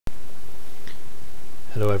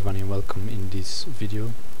Hello everyone and welcome in this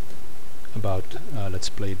video about Let's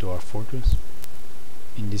Play Dwarf Fortress.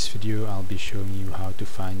 In this video I'll be showing you how to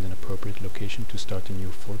find an appropriate location to start a new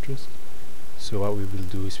fortress. So what we will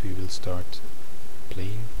do is we will start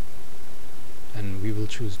playing and we will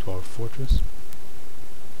choose Dwarf Fortress.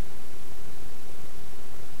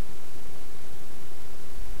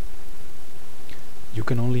 You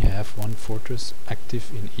can only have one fortress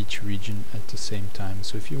active in each region at the same time,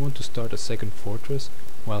 so if you want to start a second fortress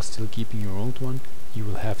while still keeping your old one, you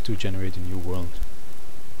will have to generate a new world.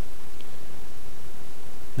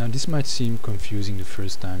 Now this might seem confusing the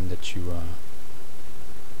first time that you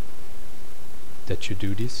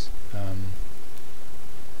do this.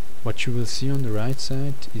 What you will see on the right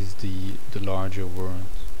side is the larger world.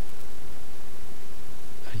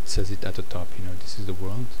 It says it at the top, this is the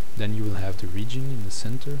world. Then you will have the region in the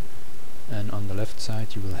center, and on the left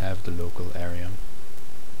side you will have the local area.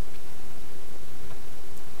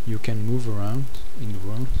 You can move around in the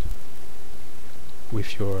world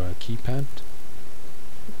with your keypad.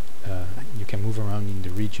 You can move around in the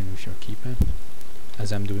region with your keypad,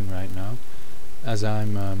 as I'm doing right now. As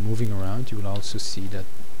I'm moving around, you will also see that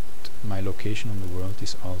my location on the world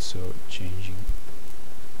is also changing.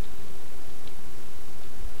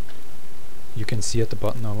 You can see at the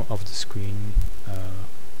bottom of the screen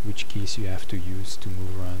which keys you have to use to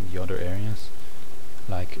move around the other areas.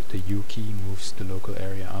 Like the U key moves the local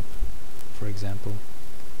area up, for example.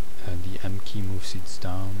 The M key moves it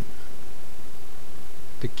down.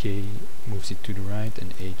 The K moves it to the right,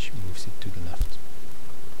 and H moves it to the left.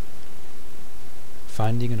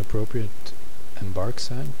 Finding an appropriate embark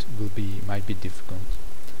site might be difficult.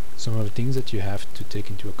 Some of the things that you have to take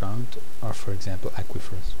into account are, for example,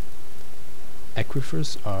 aquifers.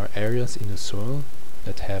 Aquifers are areas in the soil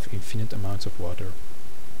that have infinite amounts of water.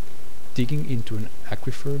 Digging into an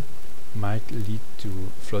aquifer might lead to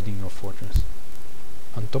flooding your fortress.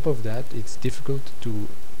 On top of that, it's difficult to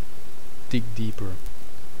dig deeper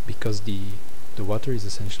because the water is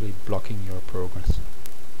essentially blocking your progress.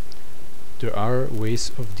 There are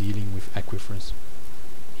ways of dealing with aquifers,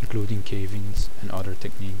 including cave-ins and other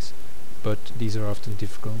techniques, but these are often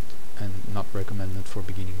difficult and not recommended for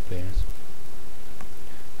beginning players.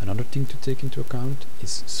 Another thing to take into account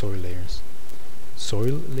is soil layers.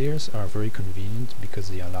 Soil layers are very convenient because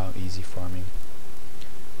they allow easy farming.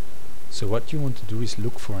 So what you want to do is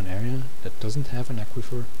look for an area that doesn't have an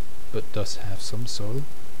aquifer but does have some soil,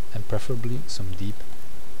 and preferably some deep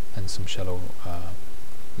and some shallow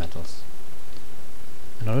metals.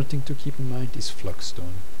 Another thing to keep in mind is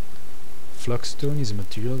flux-stone. Flux-stone is a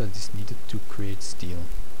material that is needed to create steel.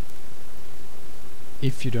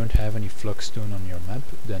 If you don't have any flux-stone on your map,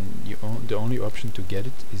 then the only option to get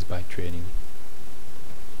it is by trading.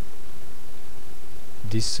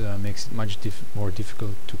 This makes it much more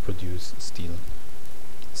difficult to produce steel.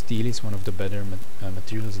 Steel is one of the better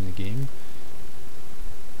materials in the game.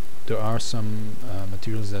 There are some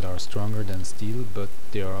materials that are stronger than steel, but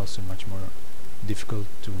they are also much more difficult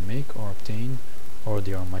to make or obtain, or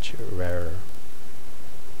they are much rarer.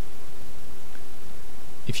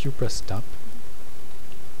 If you press tab,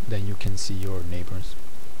 then you can see your neighbors.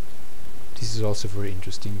 This is also very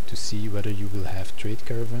interesting to see whether you will have trade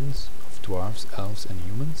caravans of dwarves, elves and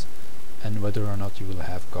humans, and whether or not you will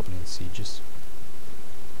have goblin sieges.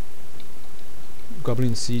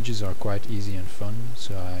 Goblin sieges are quite easy and fun,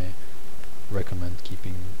 so I recommend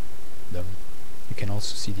keeping them. You can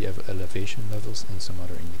also see the elevation levels and some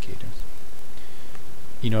other indicators.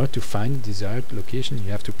 In order to find the desired location,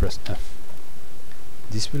 you have to press F.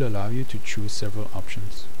 This will allow you to choose several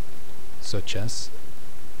options, such as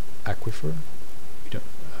aquifer,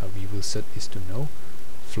 we will set this to no,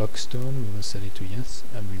 flux-stone, we will set it to yes,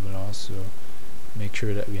 and we will also make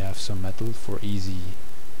sure that we have some metal for easy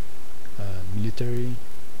military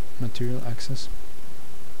material access.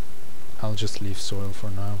 I'll just leave soil for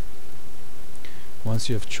now. Once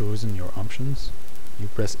you have chosen your options, you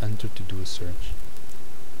press enter to do a search.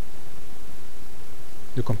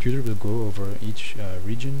 The computer will go over each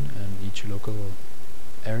region and each local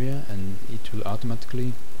area, and it will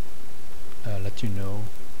automatically let you know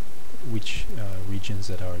which regions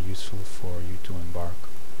that are useful for you to embark.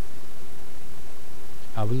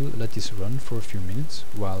 I will let this run for a few minutes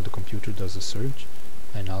while the computer does a search,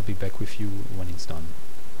 and I'll be back with you when it's done.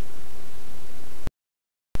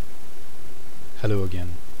 Hello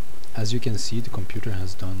again. As you can see, the computer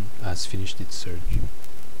has finished its search.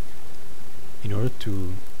 In order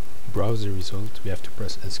to browse the result, we have to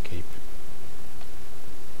press escape.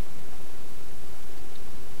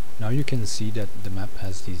 Now you can see that the map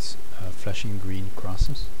has these flashing green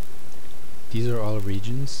crosses. These are all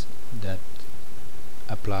regions that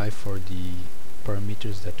apply for the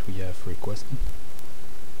parameters that we have requested.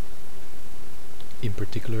 In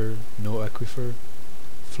particular, no aquifer,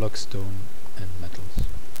 flagstone and metals.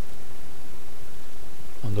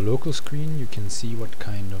 On the local screen you can see what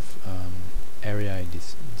kind of area it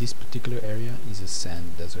is. This particular area is a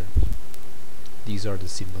sand desert. These are the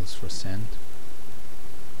symbols for sand.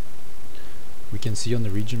 We can see on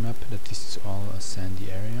the region map that this is all a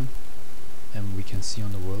sandy area, and we can see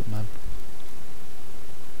on the world map,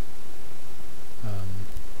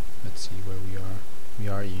 let's see where we are. We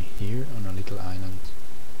are here on a little island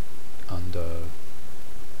on the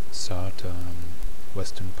south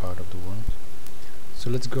western part of the world. So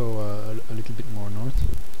let's go a little bit more north.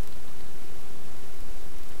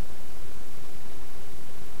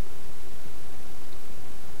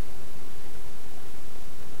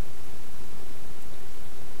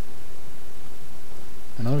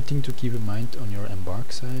 Another thing to keep in mind on your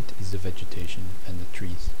embark site is the vegetation and the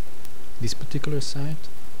trees. This particular site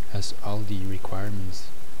has all the requirements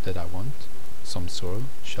that I want: some soil,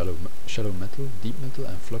 shallow metal, deep metal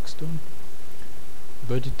and flagstone,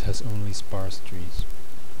 but it has only sparse trees.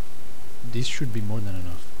 This should be more than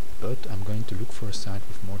enough, but I'm going to look for a site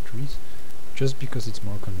with more trees, just because it's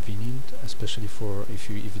more convenient, especially for if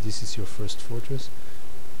this is your first fortress.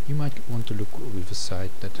 You might want to look with a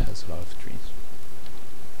site that has a lot of trees.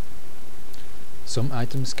 Some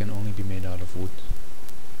items can only be made out of wood,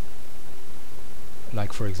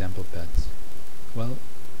 like for example beds. Well,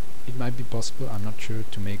 it might be possible, I'm not sure,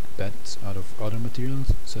 to make beds out of other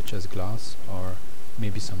materials such as glass or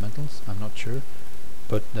maybe some metals, I'm not sure,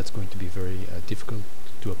 but that's going to be very difficult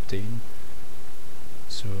to obtain.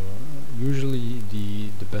 So usually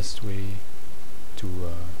the best way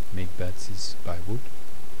to make beds is by wood.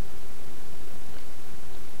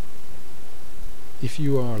 If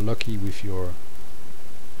you are lucky with your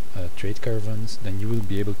trade caravans, then you will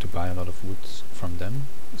be able to buy a lot of woods from them.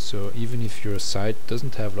 So even if your site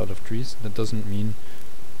doesn't have a lot of trees, that doesn't mean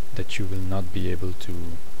that you will not be able to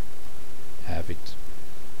have it.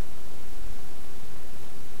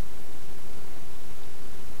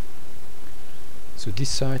 So this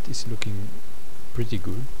site is looking pretty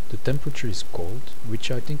good. The temperature is cold,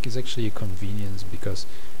 which I think is actually a convenience because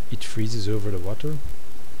it freezes over the water.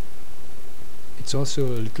 It's also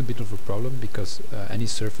a little bit of a problem because any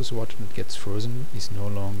surface water that gets frozen is no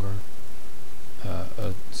longer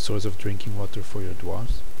a source of drinking water for your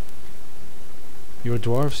dwarves. Your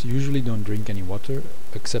dwarves usually don't drink any water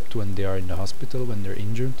except when they are in the hospital, when they're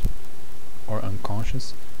injured or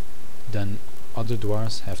unconscious. Then other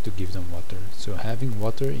dwarves have to give them water. So having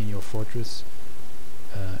water in your fortress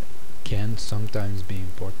can sometimes be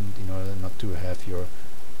important in order not to have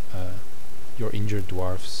your injured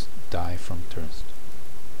dwarves die from thirst.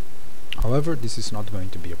 However, this is not going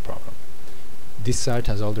to be a problem. This site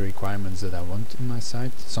has all the requirements that I want in my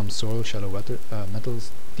site: some soil, shallow water,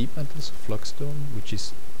 metals, deep metals, flagstone, which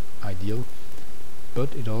is ideal,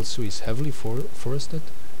 but it also is heavily forested,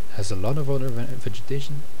 has a lot of other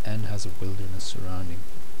vegetation and has a wilderness surrounding,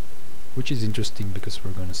 which is interesting because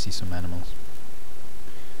we're going to see some animals.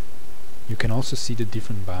 You can also see the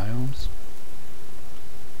different biomes.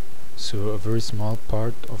 So a very small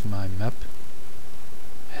part of my map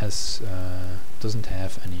has doesn't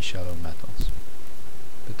have any shallow metals,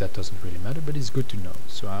 but that doesn't really matter, but it's good to know.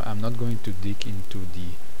 So I'm not going to dig into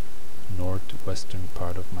the northwestern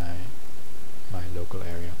part of my local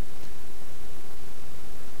area.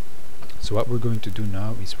 So what we're going to do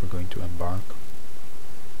now is we're going to embark.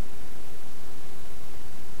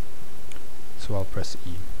 So I'll press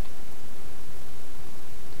E.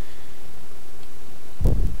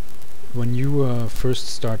 When you first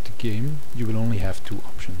start the game, you will only have two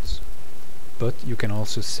options, but you can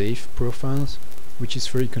also save profiles, which is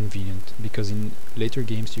very convenient because in later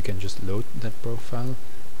games you can just load that profile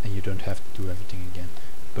and you don't have to do everything again.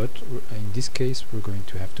 But in this case we're going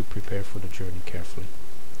to have to prepare for the journey carefully.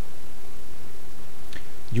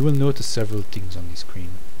 You will notice several things on this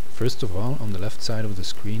screen. First of all, on the left side of the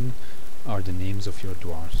screen are the names of your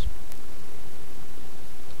dwarves.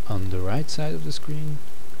 On the right side of the screen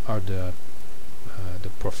are the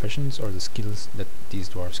professions or the skills that these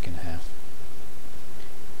dwarves can have.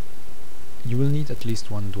 You will need at least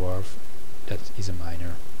one dwarf that is a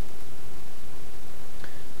miner.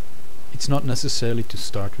 It's not necessarily to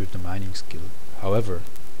start with the mining skill. However,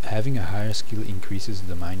 having a higher skill increases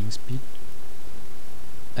the mining speed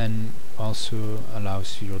and also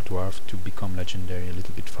allows your dwarf to become legendary a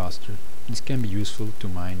little bit faster. This can be useful to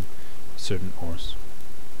mine certain ores.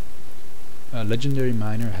 A legendary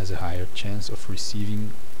miner has a higher chance of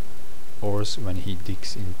receiving ores when he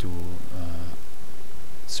digs into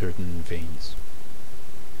certain veins.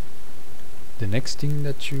 The next thing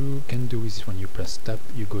that you can do is when you press tab,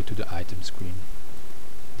 you go to the item screen.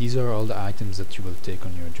 These are all the items that you will take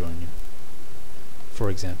on your journey.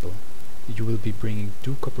 For example, you will be bringing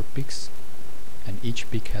 2 copper picks, and each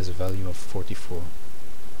pick has a value of 44.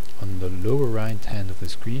 On the lower right hand of the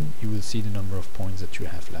screen, you will see the number of points that you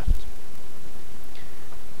have left.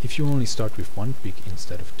 If you only start with 1 pick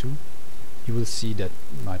instead of 2, you will see that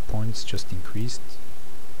my points just increased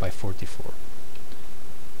by 44.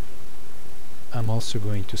 I'm also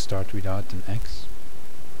going to start without an X,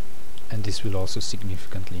 and this will also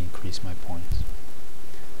significantly increase my points.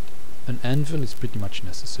 An anvil is pretty much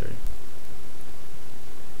necessary.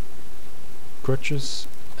 Crutches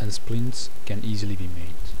and splints can easily be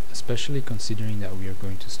made, especially considering that we are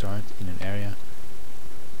going to start in an area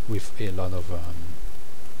with a lot of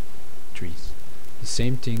trees. The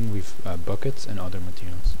same thing with buckets and other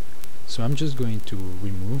materials. So I'm just going to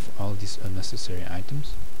remove all these unnecessary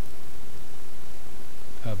items.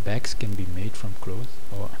 Bags can be made from clothes,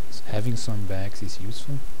 or having some bags is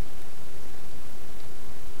useful.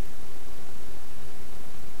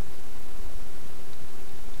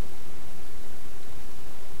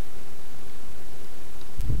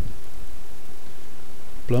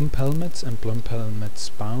 Plump helmets and plump helmet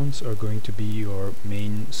spawns are going to be your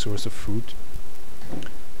main source of food.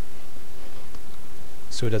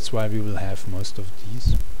 So that's why we will have most of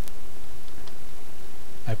these.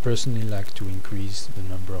 I personally like to increase the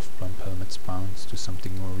number of plump helmet spawns to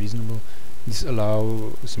something more reasonable. This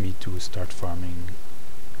allows me to start farming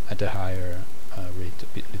at a higher rate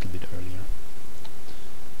a little bit earlier.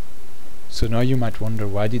 So now you might wonder,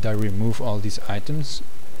 why did I remove all these items?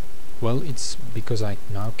 Well, it's because I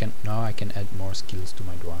now can add more skills to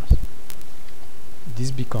my dwarves.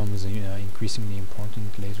 This becomes increasingly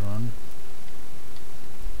important later on.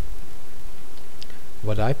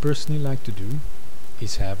 What I personally like to do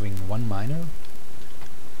is having 1 miner,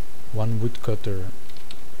 1 woodcutter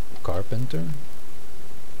carpenter.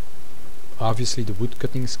 Obviously the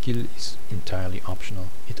woodcutting skill is entirely optional.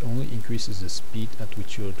 It only increases the speed at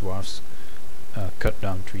which your dwarves cut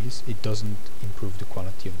down trees. It doesn't improve the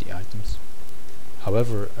quality of the items.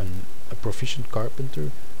 However, a proficient carpenter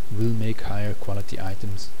will make higher quality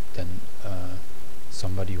items than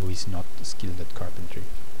somebody who is not skilled at carpentry.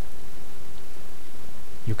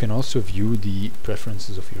 You can also view the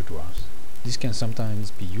preferences of your dwarves. This can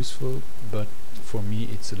sometimes be useful, but for me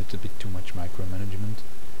it's a little bit too much micromanagement.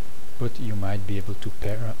 But you might be able to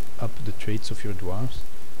pair up the traits of your dwarves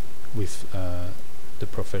with the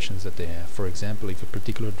professions that they have. For example, if a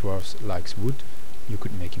particular dwarf likes wood, you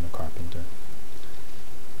could make him a carpenter.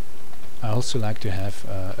 I also like to have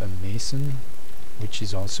a mason, which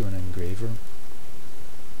is also an engraver.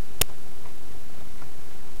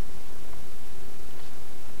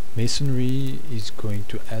 Masonry is going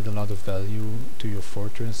to add a lot of value to your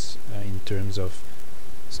fortress in terms of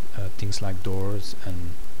things like doors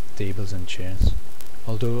and tables and chairs.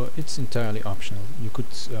 Although it's entirely optional. You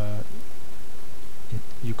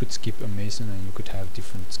could skip a mason and you could have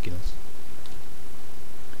different skills.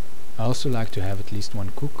 I also like to have at least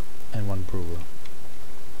 1 cook and 1 brewer.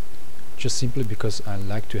 Just simply because I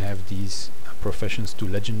like to have these professions to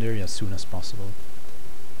legendary as soon as possible.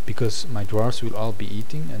 Because my dwarves will all be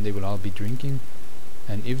eating and they will all be drinking,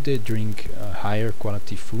 and if they drink higher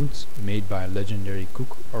quality foods made by a legendary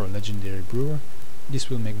cook or a legendary brewer, this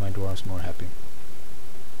will make my dwarves more happy.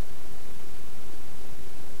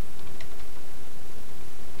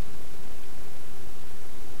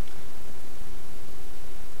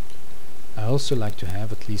 I also like to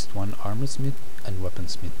have at least 1 armorsmith and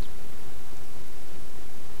weaponsmith.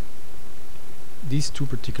 These 2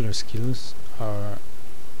 particular skills are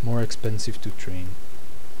more expensive to train,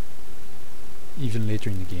 even later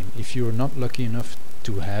in the game. If you're not lucky enough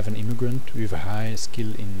to have an immigrant with a high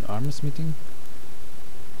skill in armorsmithing,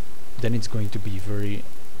 then it's going to be very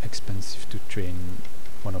expensive to train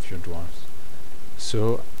one of your dwarves.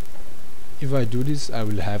 So if I do this, I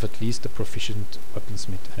will have at least a proficient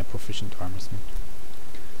weaponsmith and a proficient armorsmith.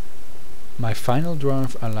 My final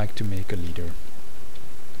dwarf I like to make a leader.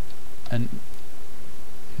 And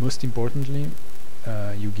most importantly,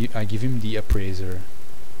 I give him the appraiser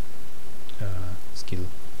skill.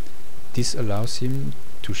 This allows him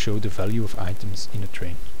to show the value of items in a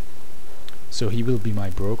trade. So he will be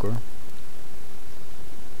my broker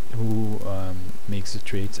who makes the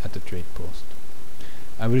trades at the trade post.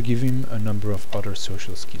 I will give him a number of other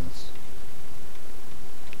social skills: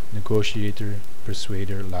 negotiator,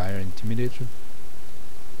 persuader, liar, intimidator,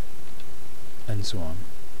 and so on.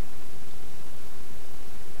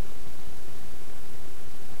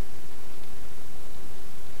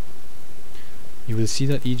 You will see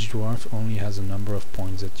that each dwarf only has a number of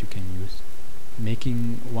points that you can use.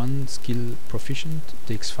 Making one skill proficient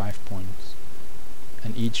takes 5 points,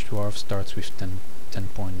 and each dwarf starts with 10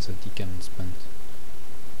 points that he can spend.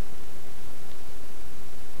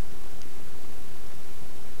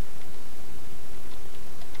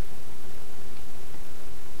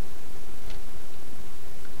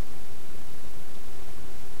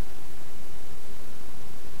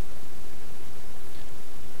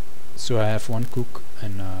 So I have one cook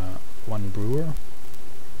and one brewer.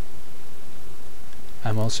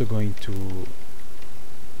 I'm also going to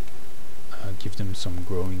give them some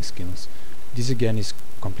growing skills. This again is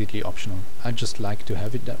completely optional. I just like to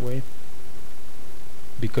have it that way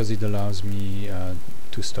because it allows me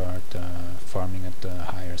to start farming at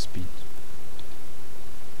a higher speed.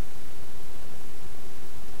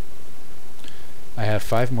 I have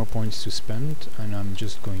 5 more points to spend, and I'm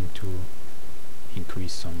just going to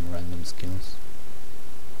increase some random skills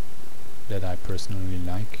that I personally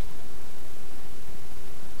like.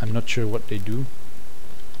 I'm not sure what they do,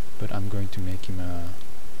 but I'm going to make him a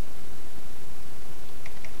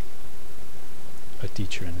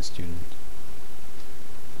teacher and a student.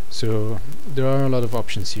 So there are a lot of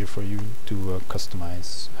options here for you to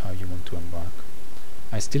customize how you want to embark.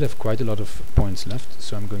 I still have quite a lot of points left,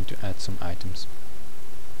 so I'm going to add some items.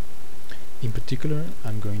 In particular,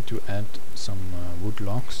 I'm going to add some wood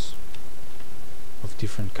logs of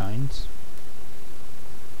different kinds.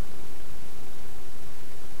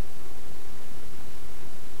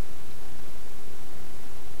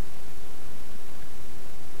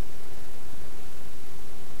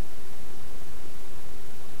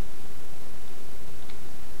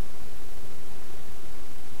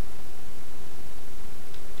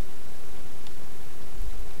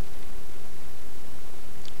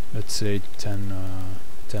 Let's say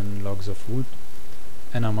 10 logs of wood,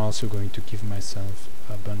 and I'm also going to give myself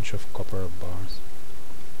a bunch of copper bars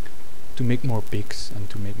to make more picks and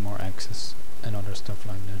to make more axes and other stuff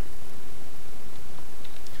like that.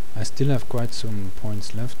 I still have quite some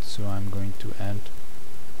points left, so I'm going to add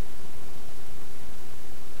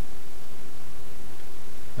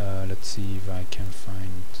let's see if I can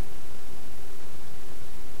find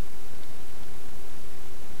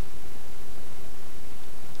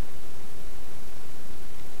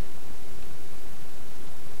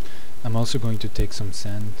I'm also going to take some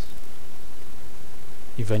sand.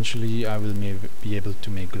 Eventually I will be able to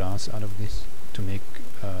make glass out of this, to make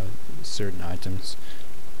certain items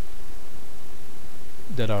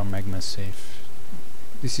that are magma safe.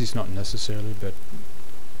 This is not necessarily, but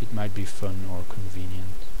it might be fun or convenient.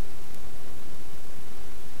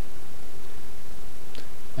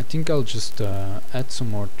 I think I'll just add some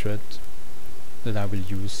more thread that I will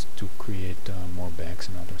use to create more bags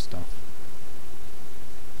and other stuff.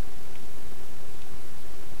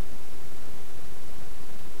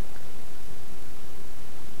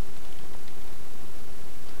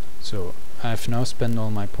 So I've now spent all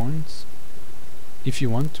my points. If you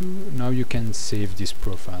want to, now you can save this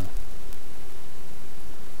profile.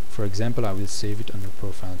 For example, I will save it under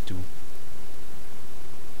profile 2.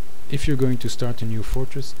 If you're going to start a new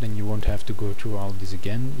fortress, then you won't have to go through all this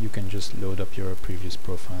again. You can just load up your previous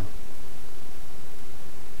profile.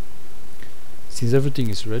 Since everything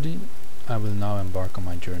is ready, I will now embark on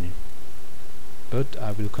my journey. But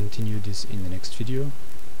I will continue this in the next video,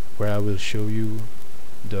 where I will show you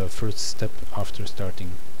the first step after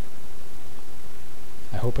starting.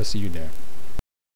 I hope I see you there.